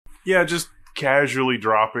Yeah, just casually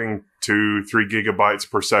dropping 2-3 gigabytes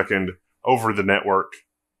per second over the network.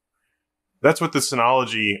 That's with the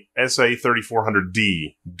Synology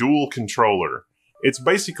SA3400D dual controller. It's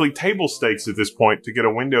basically table stakes at this point to get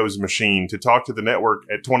a Windows machine to talk to the network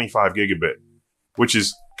at 25 gigabit, which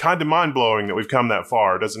is kind of mind-blowing that we've come that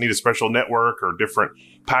far. It doesn't need a special network or different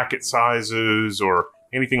packet sizes or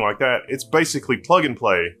anything like that. It's basically plug and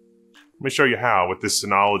play. Let me show you how with this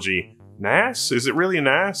Synology NAS. Is it really a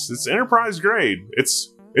NAS? It's enterprise grade.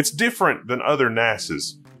 It's different than other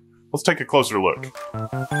NASs. Let's take a closer look.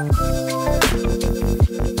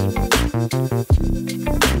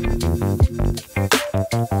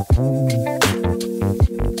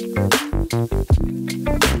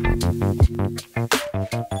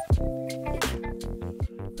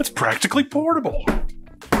 It's practically portable.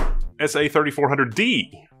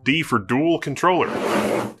 SA3400D, D for dual controller.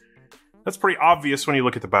 That's pretty obvious when you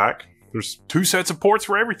look at the back. There's 2 sets of ports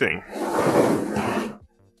for everything.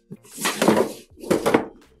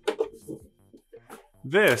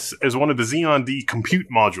 This is one of the Xeon D compute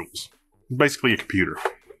modules. Basically a computer.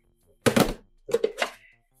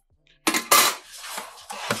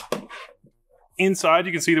 Inside,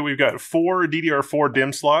 you can see that we've got 4 DDR4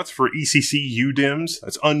 DIMM slots for ECC UDIMMs.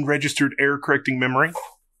 That's unregistered error correcting memory.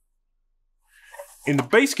 In the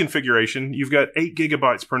base configuration, you've got 8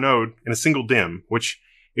 gigabytes per node in a single DIMM, which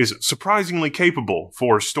is surprisingly capable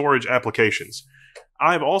for storage applications.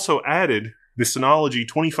 I've also added the Synology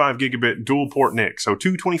 25 gigabit dual port NIC, so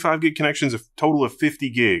 2 25 gig connections, a total of 50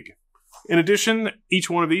 gig. In addition, each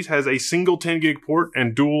one of these has a single 10 gig port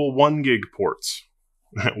and dual 1 gig ports.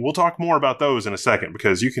 We'll talk more about those in a second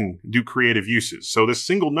because you can do creative uses. So this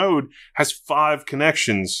single node has 5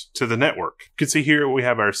 connections to the network. You can see here we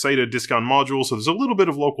have our SATA disk-on module, so there's a little bit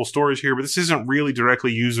of local storage here, but this isn't really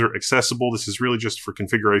directly user accessible. This is really just for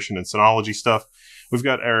configuration and Synology stuff. We've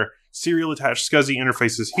got our serial attached SCSI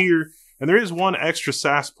interfaces here, and there is one extra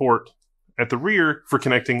SAS port at the rear for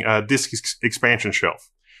connecting a disk expansion shelf.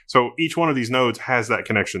 So each one of these nodes has that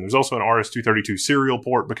connection. There's also an RS-232 serial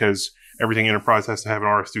port because everything enterprise has to have an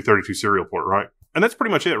RS-232 serial port, right? And that's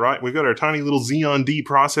pretty much it, right? We've got our tiny little Xeon D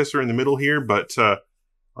processor in the middle here, but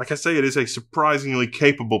like I say, it is a surprisingly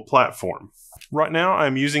capable platform. Right now,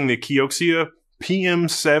 I'm using the Kioxia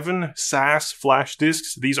PM7 SAS flash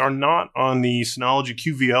disks. These are not on the Synology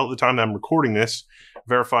QVL at the time that I'm recording this,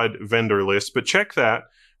 verified vendor list, but check that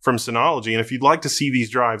from Synology. And if you'd like to see these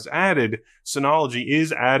drives added, Synology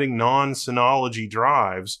is adding non-Synology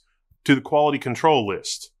drives to the quality control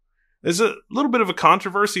list. There's a little bit of a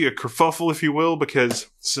controversy, a kerfuffle, if you will, because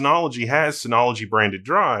Synology has Synology branded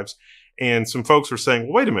drives, and some folks are saying,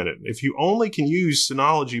 well, wait a minute, if you only can use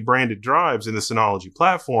Synology branded drives in the Synology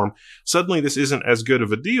platform, suddenly this isn't as good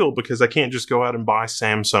of a deal because I can't just go out and buy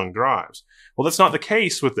Samsung drives. Well, that's not the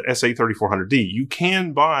case with the SA3400D. You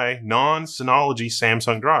can buy non-Synology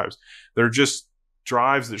Samsung drives. They're just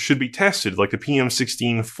drives that should be tested, like the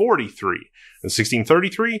PM1643. The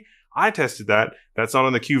 1633, I tested that. That's not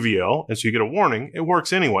on the QVL, and so you get a warning. It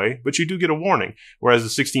works anyway, but you do get a warning. Whereas the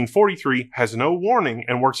 1643 has no warning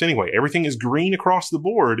and works anyway. Everything is green across the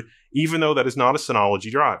board, even though that is not a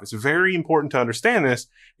Synology drive. It's very important to understand this.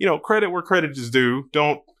 Credit where credit is due.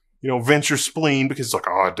 Don't vent your spleen because it's like,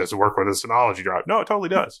 oh, it doesn't work with a Synology drive. No, it totally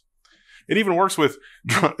does. It even works with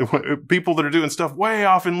people that are doing stuff way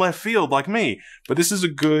off in left field like me. But this is a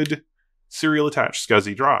good serial attached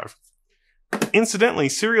SCSI drive. Incidentally,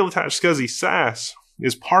 serial attached SCSI SAS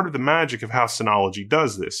is part of the magic of how Synology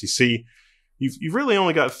does this. You see, you've really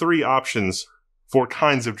only got 3 options for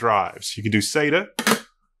kinds of drives. You can do SATA,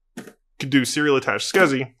 you can do serial attached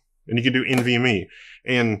SCSI, and you can do NVMe.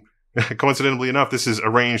 And coincidentally enough, this is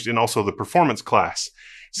arranged in also the performance class.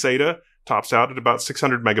 SATA tops out at about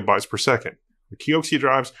 600 megabytes per second. The Kioxia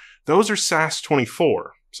drives, those are SAS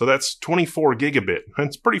 24. So that's 24 gigabit.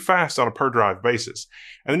 It's pretty fast on a per drive basis.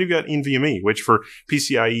 And then you've got NVMe, which for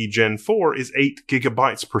PCIe Gen 4 is 8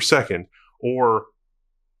 gigabytes per second, or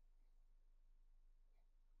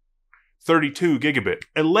 32 gigabit.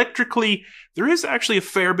 Electrically, there is actually a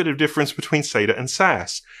fair bit of difference between SATA and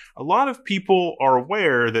SAS. A lot of people are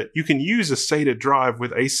aware that you can use a SATA drive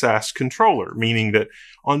with a SAS controller, meaning that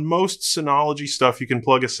on most Synology stuff, you can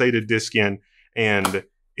plug a SATA disk in and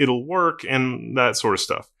it'll work and that sort of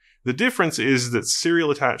stuff. The difference is that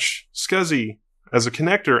serial attached SCSI as a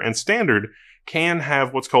connector and standard can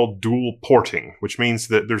have what's called dual porting, which means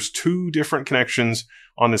that there's 2 different connections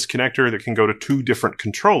on this connector that can go to 2 different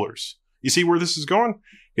controllers. You see where this is going?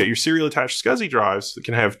 You got your serial attached SCSI drives that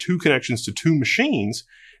can have 2 connections to 2 machines,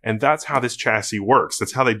 and that's how this chassis works.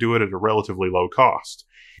 That's how they do it at a relatively low cost.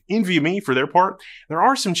 NVMe, for their part, there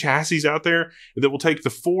are some chassis out there that will take the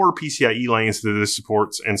 4 PCIe lanes that this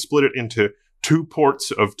supports and split it into 2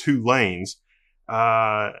 ports of 2 lanes.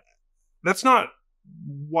 That's not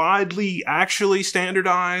widely actually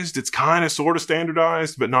standardized. It's kind of sort of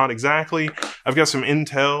standardized, but not exactly. I've got some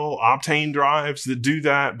Intel Optane drives that do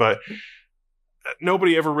that, but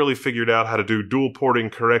nobody ever really figured out how to do dual porting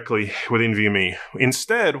correctly with NVMe.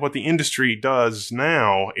 Instead, what the industry does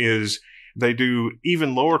now is they do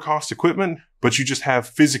even lower cost equipment, but you just have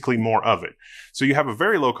physically more of it. So you have a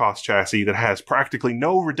very low cost chassis that has practically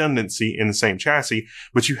no redundancy in the same chassis,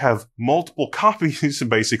 but you have multiple copies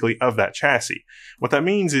basically of that chassis. What that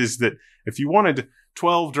means is that if you wanted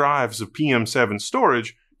 12 drives of PM7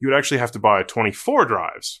 storage, you would actually have to buy 24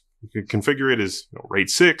 drives. You could configure it as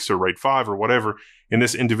RAID 6 or RAID 5 or whatever in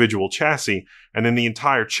this individual chassis, and then the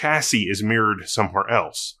entire chassis is mirrored somewhere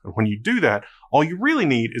else. And when you do that, all you really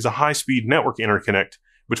need is a high-speed network interconnect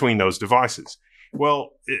between those devices.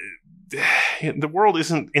 Well, the world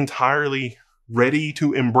isn't entirely ready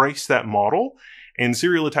to embrace that model, and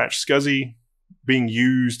serial attached SCSI being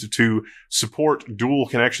used to support dual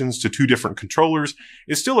connections to 2 different controllers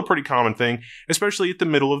is still a pretty common thing, especially at the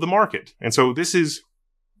middle of the market. And so this is,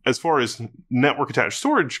 as far as network attached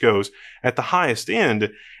storage goes, at the highest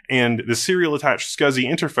end, and the serial attached SCSI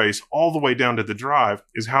interface all the way down to the drive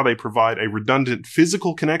is how they provide a redundant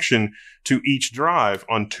physical connection to each drive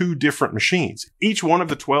on 2 different machines. Each one of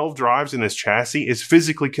the 12 drives in this chassis is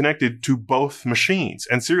physically connected to both machines,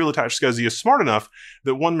 and serial attached SCSI is smart enough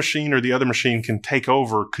that one machine or the other machine can take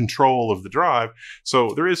over control of the drive. So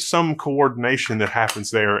there is some coordination that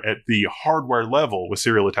happens there at the hardware level with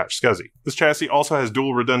serial attached SCSI. This chassis also has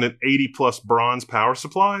dual redundant 80+ bronze power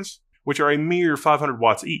supplies, which are a mere 500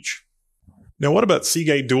 watts each. Now, what about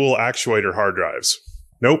Seagate dual actuator hard drives?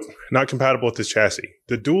 Nope, not compatible with this chassis.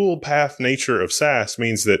 The dual path nature of SAS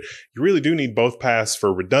means that you really do need both paths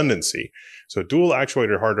for redundancy. So dual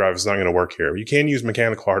actuator hard drive is not going to work here. You can use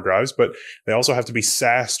mechanical hard drives, but they also have to be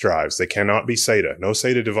SAS drives. They cannot be SATA. No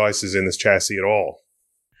SATA devices in this chassis at all.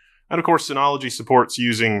 And of course, Synology supports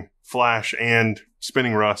using flash and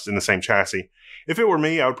spinning rust in the same chassis. If it were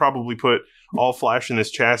me, I would probably put all flash in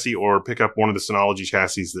this chassis or pick up one of the Synology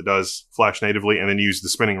chassis that does flash natively and then use the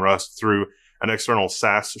spinning rust through an external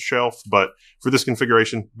SAS shelf. But for this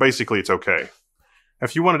configuration, basically it's okay.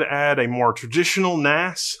 If you wanted to add a more traditional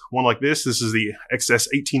NAS, one like this is the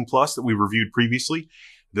XS18 Plus that we reviewed previously.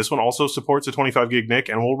 This one also supports a 25 gig NIC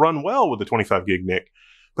and will run well with the 25 gig NIC,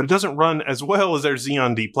 but it doesn't run as well as their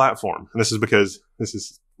Xeon D platform. And this is because this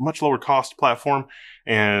is a much lower cost platform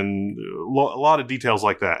and a lot of details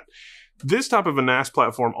like that. This type of a NAS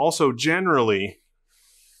platform also generally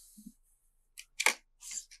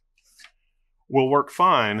will work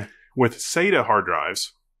fine with SATA hard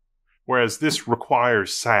drives, whereas this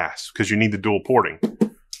requires SAS because you need the dual porting.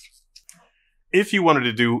 If you wanted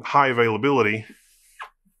to do high availability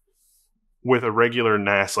with a regular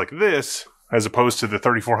NAS like this, as opposed to the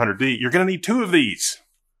 3400D, you're going to need 2 of these.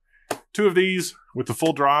 2 of these with the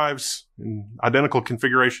full drives in identical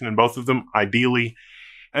configuration in both of them, ideally.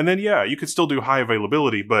 And then, yeah, you could still do high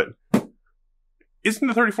availability, but isn't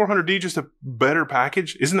the 3400D just a better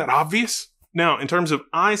package? Isn't that obvious? Now, in terms of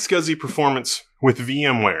iSCSI performance with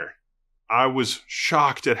VMware, I was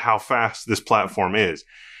shocked at how fast this platform is.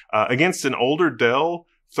 Against an older Dell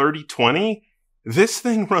 3020, this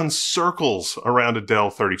thing runs circles around a Dell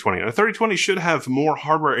 3020. And a 3020 should have more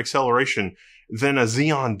hardware acceleration than a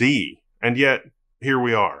Xeon D. And yet, here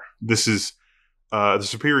we are. This is the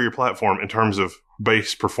superior platform in terms of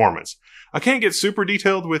base performance. I can't get super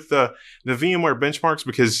detailed with the VMware benchmarks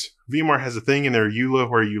because VMware has a thing in their EULA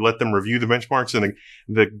where you let them review the benchmarks, and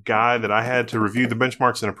the guy that I had to review the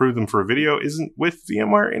benchmarks and approve them for a video isn't with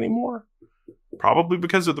VMware anymore. Probably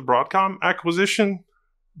because of the Broadcom acquisition.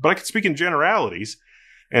 But I can speak in generalities,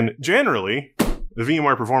 and generally, the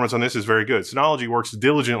VMware performance on this is very good. Synology works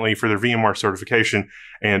diligently for their VMware certification,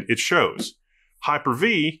 and it shows.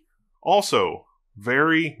 Hyper-V, also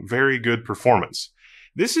very, very good performance.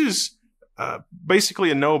 This is basically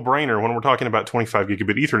a no-brainer when we're talking about 25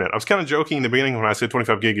 gigabit Ethernet. I was kind of joking in the beginning when I said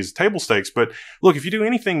 25 gig is table stakes, but look, if you do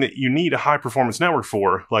anything that you need a high-performance network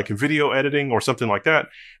for, like video editing or something like that,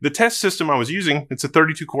 the test system I was using, it's a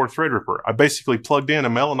 32-core Threadripper. I basically plugged in a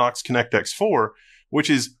Mellanox ConnectX-4, which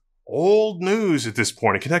is old news at this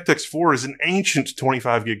point. A ConnectX-4 is an ancient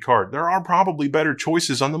 25 gig card. There are probably better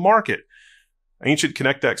choices on the market. Ancient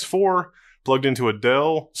ConnectX-4, plugged into a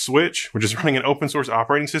Dell switch, which is running an open source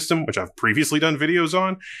operating system, which I've previously done videos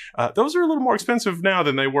on. Those are a little more expensive now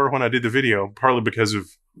than they were when I did the video, partly because of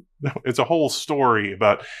it's a whole story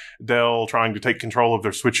about Dell trying to take control of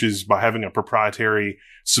their switches by having a proprietary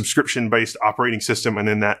subscription-based operating system, and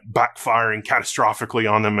then that backfiring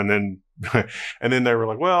catastrophically on them. And then, and then they were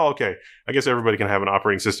like, well, okay, I guess everybody can have an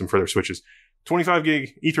operating system for their switches. 25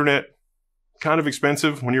 gig Ethernet, kind of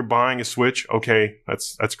expensive when you're buying a switch. Okay,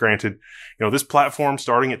 that's granted. You know, this platform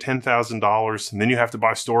starting at $10,000, and then you have to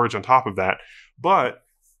buy storage on top of that. But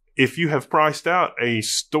if you have priced out a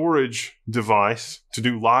storage device to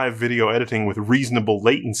do live video editing with reasonable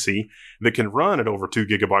latency that can run at over 2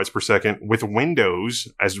 gigabytes per second with Windows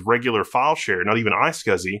as regular file share, not even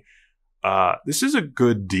iSCSI, this is a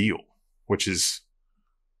good deal, which is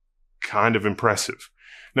kind of impressive.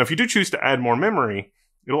 Now, if you do choose to add more memory,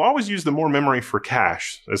 it'll always use the more memory for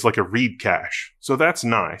cache as like a read cache. So that's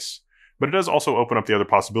nice. But it does also open up the other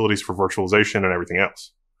possibilities for virtualization and everything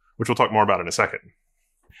else, which we'll talk more about in a second.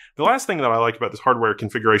 The last thing that I like about this hardware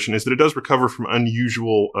configuration is that it does recover from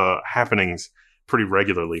unusual happenings pretty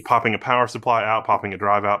regularly. Popping a power supply out, popping a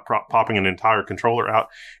drive out, popping an entire controller out.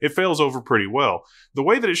 It fails over pretty well. The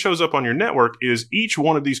way that it shows up on your network is each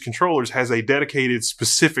one of these controllers has a dedicated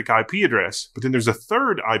specific IP address, but then there's a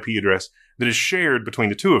third IP address that is shared between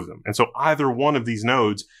the two of them. And so either one of these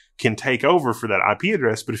nodes can take over for that IP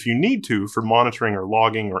address, but if you need to for monitoring or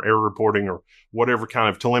logging or error reporting or whatever kind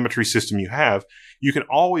of telemetry system you have, you can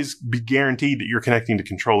always be guaranteed that you're connecting to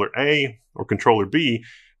controller A or controller B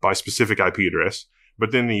by specific IP address.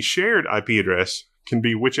 But then the shared IP address can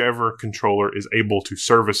be whichever controller is able to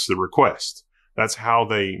service the request. That's how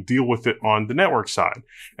they deal with it on the network side.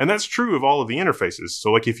 And that's true of all of the interfaces.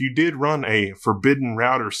 So like if you did run a forbidden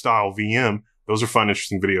router style VM, those are fun,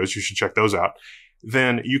 interesting videos. You should check those out.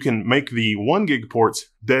 Then you can make the 1 gig ports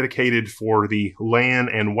dedicated for the LAN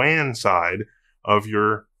and WAN side of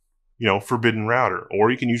your, forbidden router. Or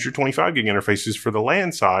you can use your 25 gig interfaces for the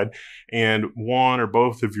LAN side and one or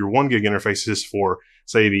both of your 1 gig interfaces for,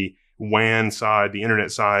 say, the WAN side, the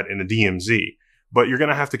internet side, and the DMZ. But you're going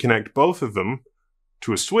to have to connect both of them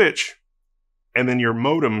to a switch and then your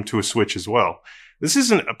modem to a switch as well. This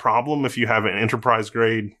isn't a problem if you have an enterprise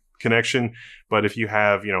grade connection, but if you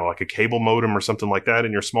have, like a cable modem or something like that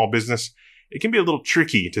in your small business, it can be a little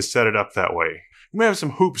tricky to set it up that way. You may have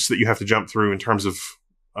some hoops that you have to jump through in terms of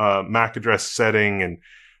MAC address setting and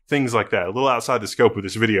things like that. A little outside the scope of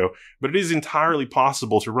this video, but it is entirely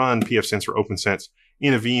possible to run pfSense or OpenSense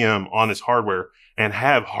in a VM on this hardware and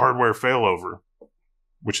have hardware failover,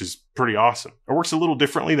 which is pretty awesome. It works a little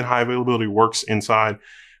differently than high availability works inside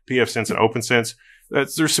pfSense and OpenSense.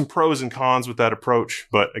 There's some pros and cons with that approach,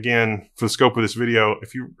 but again, for the scope of this video,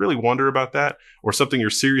 if you really wonder about that or something you're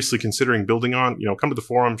seriously considering building on, come to the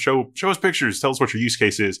forum, show us pictures, tell us what your use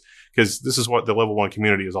case is, because this is what the Level 1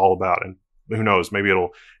 community is all about, and who knows, maybe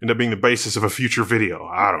it'll end up being the basis of a future video.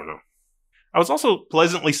 I don't know. I was also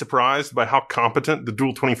pleasantly surprised by how competent the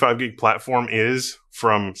dual 25 gig platform is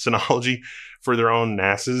from Synology for their own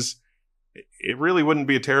NASes. It really wouldn't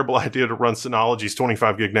be a terrible idea to run Synology's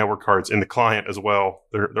 25 gig network cards in the client as well.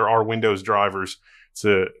 There are Windows drivers. It's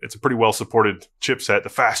a pretty well supported chipset, the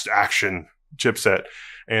fast action chipset.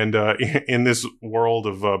 And in this world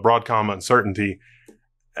of Broadcom uncertainty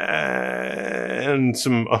and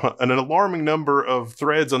an alarming number of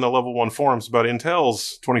threads on the Level 1 forums about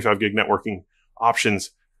Intel's 25 gig networking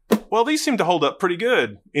options, well, these seem to hold up pretty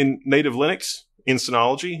good in native Linux, in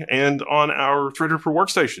Synology, and on our Threadripper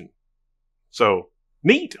workstation. So,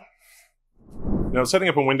 neat. Now, setting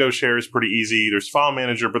up a Windows share is pretty easy. There's File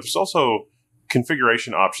Manager, but there's also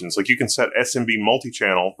configuration options. Like you can set SMB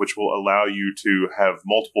multi-channel, which will allow you to have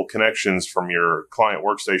multiple connections from your client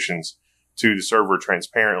workstations to the server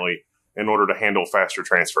transparently in order to handle faster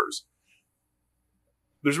transfers.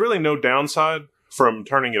 There's really no downside from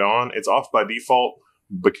turning it on. It's off by default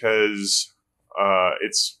because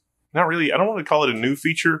it's not really, I don't want to call it a new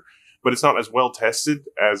feature, but it's not as well tested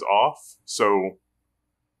as off.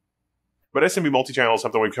 But SMB multi-channel is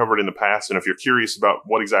something we've covered in the past, and if you're curious about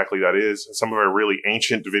what exactly that is, some of our really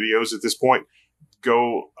ancient videos at this point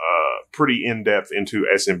go pretty in-depth into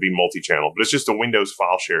SMB multi-channel, but it's just a Windows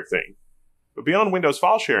file share thing. But beyond Windows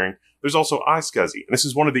file sharing, there's also iSCSI, and this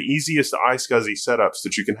is one of the easiest iSCSI setups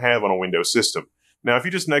that you can have on a Windows system. Now, if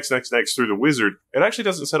you just next through the wizard, it actually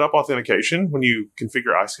doesn't set up authentication when you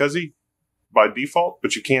configure iSCSI by default,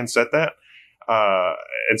 but you can set that.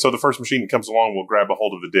 And so the first machine that comes along will grab a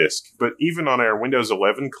hold of the disk. But even on our Windows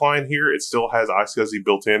 11 client here, it still has iSCSI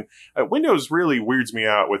built in. Windows really weirds me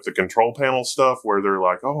out with the control panel stuff where they're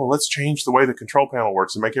like, oh, let's change the way the control panel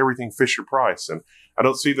works and make everything Fisher-Price. And I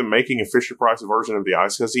don't see them making a Fisher-Price version of the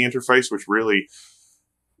iSCSI interface, which really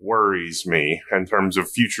worries me in terms of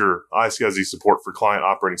future iSCSI support for client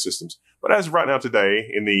operating systems. But as of right now today,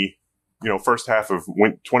 in the first half of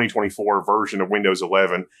 2024 version of Windows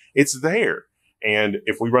 11, it's there. And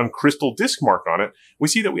if we run Crystal Disk Mark on it, we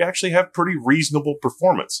see that we actually have pretty reasonable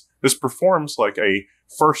performance. This performs like a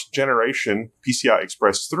first generation PCI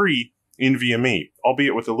Express 3 NVMe,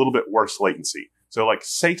 albeit with a little bit worse latency. So like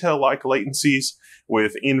SATA-like latencies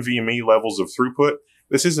with NVMe levels of throughput,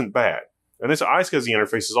 this isn't bad. And this iSCSI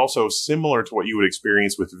interface is also similar to what you would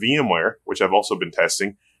experience with VMware, which I've also been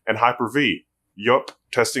testing, and Hyper-V. Yup,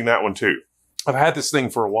 testing that one too. I've had this thing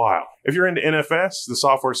for a while. If you're into NFS, the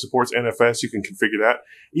software supports NFS. You can configure that.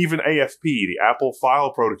 Even AFP, the Apple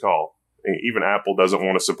File Protocol. Even Apple doesn't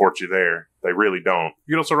want to support you there. They really don't.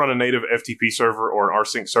 You can also run a native FTP server or an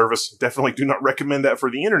rsync service. Definitely do not recommend that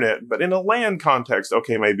for the internet, but in a LAN context,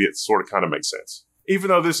 okay, maybe it sort of kind of makes sense. Even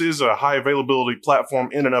though this is a high availability platform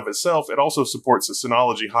in and of itself, it also supports a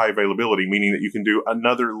Synology high availability, meaning that you can do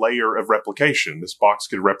another layer of replication. This box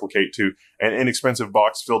could replicate to an inexpensive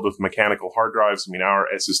box filled with mechanical hard drives. I mean, our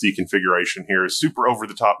SSD configuration here is super over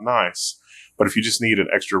the top nice, but if you just need an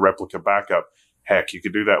extra replica backup, heck, you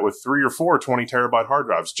could do that with 3 or 4 20 terabyte hard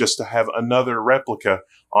drives just to have another replica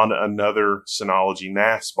on another Synology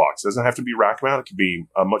NAS box. It doesn't have to be rack mount. It could be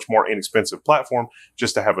a much more inexpensive platform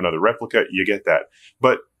just to have another replica. You get that.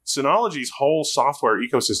 But Synology's whole software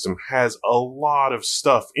ecosystem has a lot of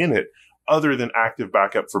stuff in it other than active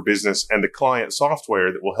backup for business and the client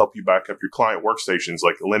software that will help you back up your client workstations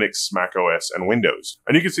like Linux, Mac OS, and Windows.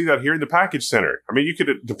 And you can see that here in the Package Center. I mean, you could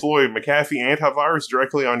deploy McAfee antivirus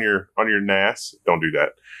directly on your NAS. Don't do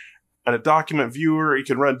that. And a document viewer, you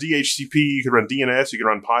can run DHCP, you can run DNS, you can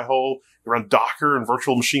run Pi-hole, you can run Docker and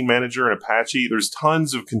Virtual Machine Manager and Apache. There's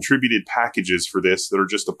tons of contributed packages for this that are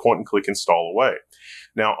just a point-and-click install away.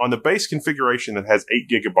 Now, on the base configuration that has 8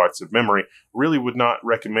 gigabytes of memory, really would not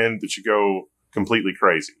recommend that you go completely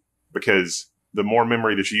crazy, because the more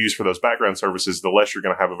memory that you use for those background services, the less you're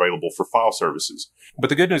going to have available for file services. But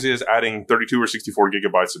the good news is adding 32 or 64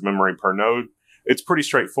 gigabytes of memory per node, it's pretty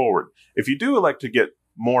straightforward. If you do elect to get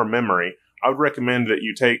more memory, I would recommend that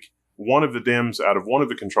you take one of the DIMMs out of one of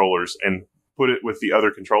the controllers and put it with the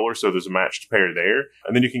other controller so there's a matched pair there.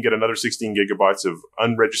 And then you can get another 16 gigabytes of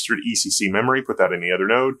unregistered ECC memory, put that in the other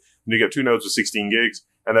node, and you get 2 nodes with 16 gigs,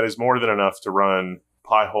 and that is more than enough to run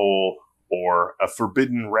Pi-hole or a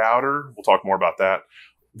forbidden router. We'll talk more about that.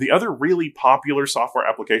 The other really popular software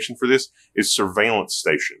application for this is Surveillance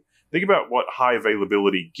Station. Think about what high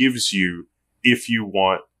availability gives you if you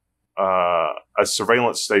want a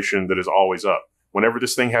surveillance station that is always up. Whenever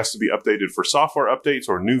this thing has to be updated for software updates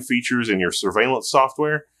or new features in your surveillance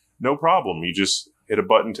software, no problem. You just hit a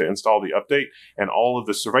button to install the update, and all of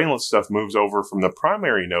the surveillance stuff moves over from the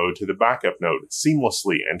primary node to the backup node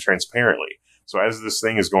seamlessly and transparently. So as this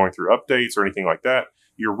thing is going through updates or anything like that,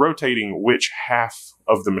 you're rotating which half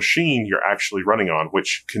of the machine you're actually running on,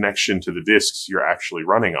 which connection to the disks you're actually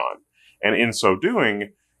running on. And in so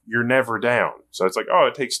doing, you're never down. So it's like, oh,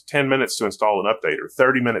 it takes 10 minutes to install an update or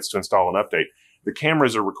 30 minutes to install an update. The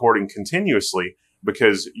cameras are recording continuously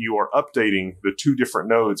because you are updating the 2 different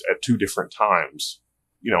nodes at 2 different times,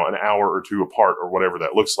 an hour or 2 apart or whatever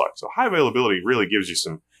that looks like. So high availability really gives you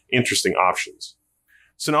some interesting options.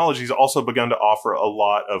 Synology's also begun to offer a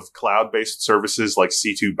lot of cloud-based services like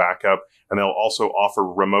C2 backup, and they'll also offer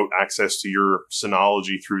remote access to your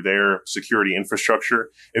Synology through their security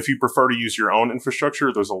infrastructure. If you prefer to use your own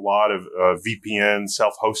infrastructure, there's a lot of VPN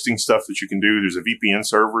self-hosting stuff that you can do. There's a VPN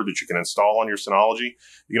server that you can install on your Synology.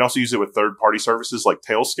 You can also use it with third-party services like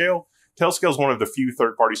Tailscale. Tailscale is one of the few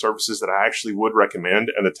third-party services that I actually would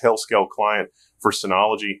recommend, and the Tailscale client for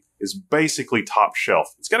Synology is basically top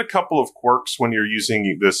shelf. It's got a couple of quirks when you're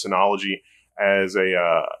using the Synology as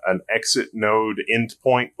an exit node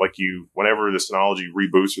endpoint. Like whenever the Synology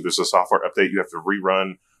reboots or there's a software update, you have to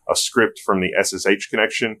rerun a script from the SSH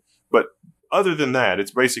connection. But other than that,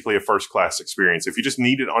 it's basically a first-class experience. If you just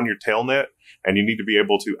need it on your tailnet and you need to be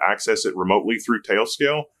able to access it remotely through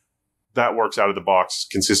Tailscale, that works out of the box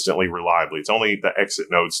consistently, reliably. It's only the exit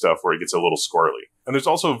node stuff where it gets a little squirrely. And there's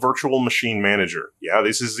also Virtual Machine Manager. Yeah,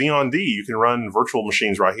 this is Xeon D. You can run virtual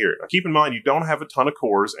machines right here. Now, keep in mind, you don't have a ton of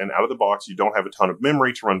cores, and out of the box, you don't have a ton of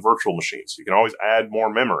memory to run virtual machines. You can always add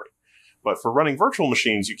more memory. But for running virtual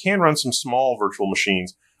machines, you can run some small virtual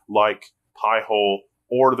machines like Pi-hole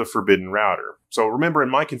or the forbidden router. So remember, in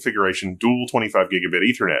my configuration, dual 25 gigabit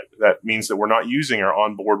Ethernet. That means that we're not using our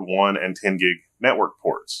onboard 1 and 10 gig network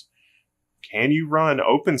ports. Can you run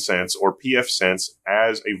OpenSense or pfSense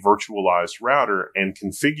as a virtualized router and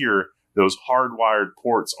configure those hardwired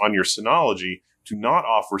ports on your Synology to not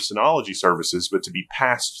offer Synology services, but to be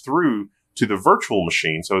passed through to the virtual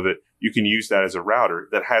machine so that you can use that as a router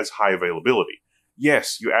that has high availability.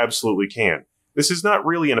 Yes, you absolutely can. This is not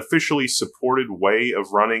really an officially supported way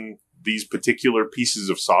of running these particular pieces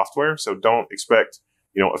of software, so don't expect,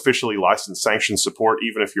 officially licensed sanctioned support,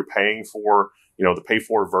 even if you're paying for, the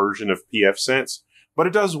pay-for version of pfSense. But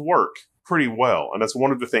it does work pretty well, and that's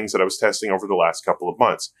one of the things that I was testing over the last couple of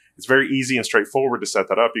months. It's very easy and straightforward to set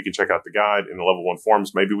that up. You can check out the guide in the Level 1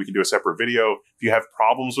 forums. Maybe we can do a separate video if you have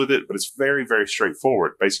problems with it, but it's very, very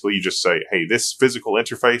straightforward. Basically, you just say, hey, this physical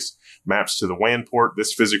interface maps to the WAN port.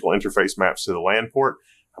 This physical interface maps to the LAN port.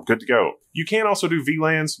 I'm good to go. You can also do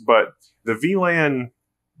VLANs, but the VLAN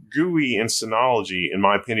GUI in Synology, in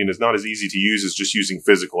my opinion, is not as easy to use as just using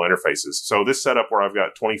physical interfaces. So this setup where I've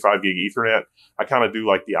got 25 gig Ethernet, I kind of do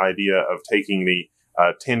like the idea of taking the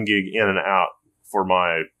 10 gig in and out for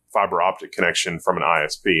my fiber optic connection from an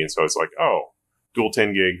ISP. And so it's like, dual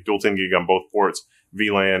 10 gig on both ports,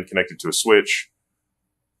 VLAN connected to a switch.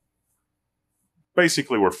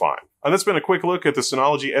 Basically, we're fine. And that's been a quick look at the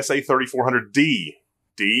Synology SA3400D.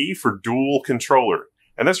 D for dual controller.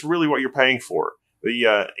 And that's really what you're paying for.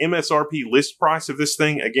 The MSRP list price of this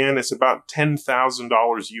thing, again, it's about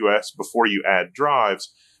 $10,000 US before you add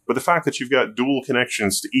drives. But the fact that you've got dual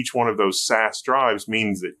connections to each one of those SAS drives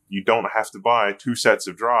means that you don't have to buy two sets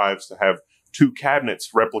of drives to have two cabinets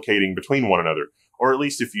replicating between one another. Or at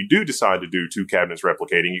least if you do decide to do two cabinets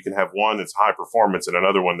replicating, you can have one that's high performance and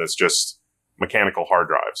another one that's just mechanical hard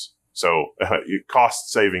drives. So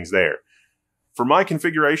cost savings there. For my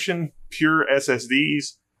configuration, pure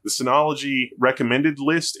SSDs, the Synology recommended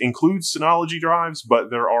list includes Synology drives, but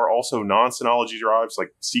there are also non-Synology drives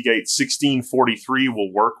like Seagate 1643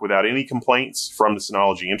 will work without any complaints from the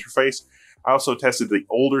Synology interface. I also tested the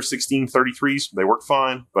older 1633s. They work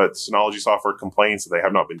fine, but Synology software complains that they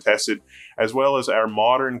have not been tested, as well as our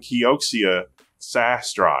modern Kioxia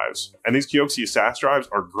SAS drives. And these Kioxia SAS drives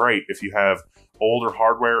are great if you have older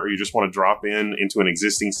hardware or you just want to drop into an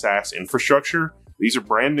existing SAS infrastructure. These are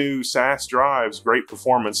brand new SAS drives, great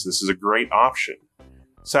performance. This is a great option.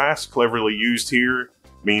 SAS, cleverly used here,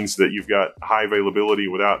 means that you've got high availability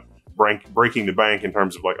without breaking the bank in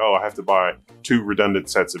terms of like, I have to buy two redundant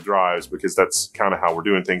sets of drives, because that's kind of how we're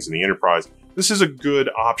doing things in the enterprise. This is a good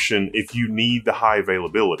option if you need the high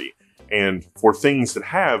availability. And for things that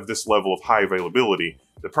have this level of high availability,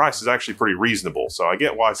 the price is actually pretty reasonable. So I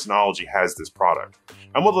get why Synology has this product.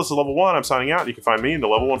 I'm with us at Level 1. I'm signing out. You can find me in the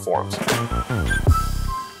Level 1 forums.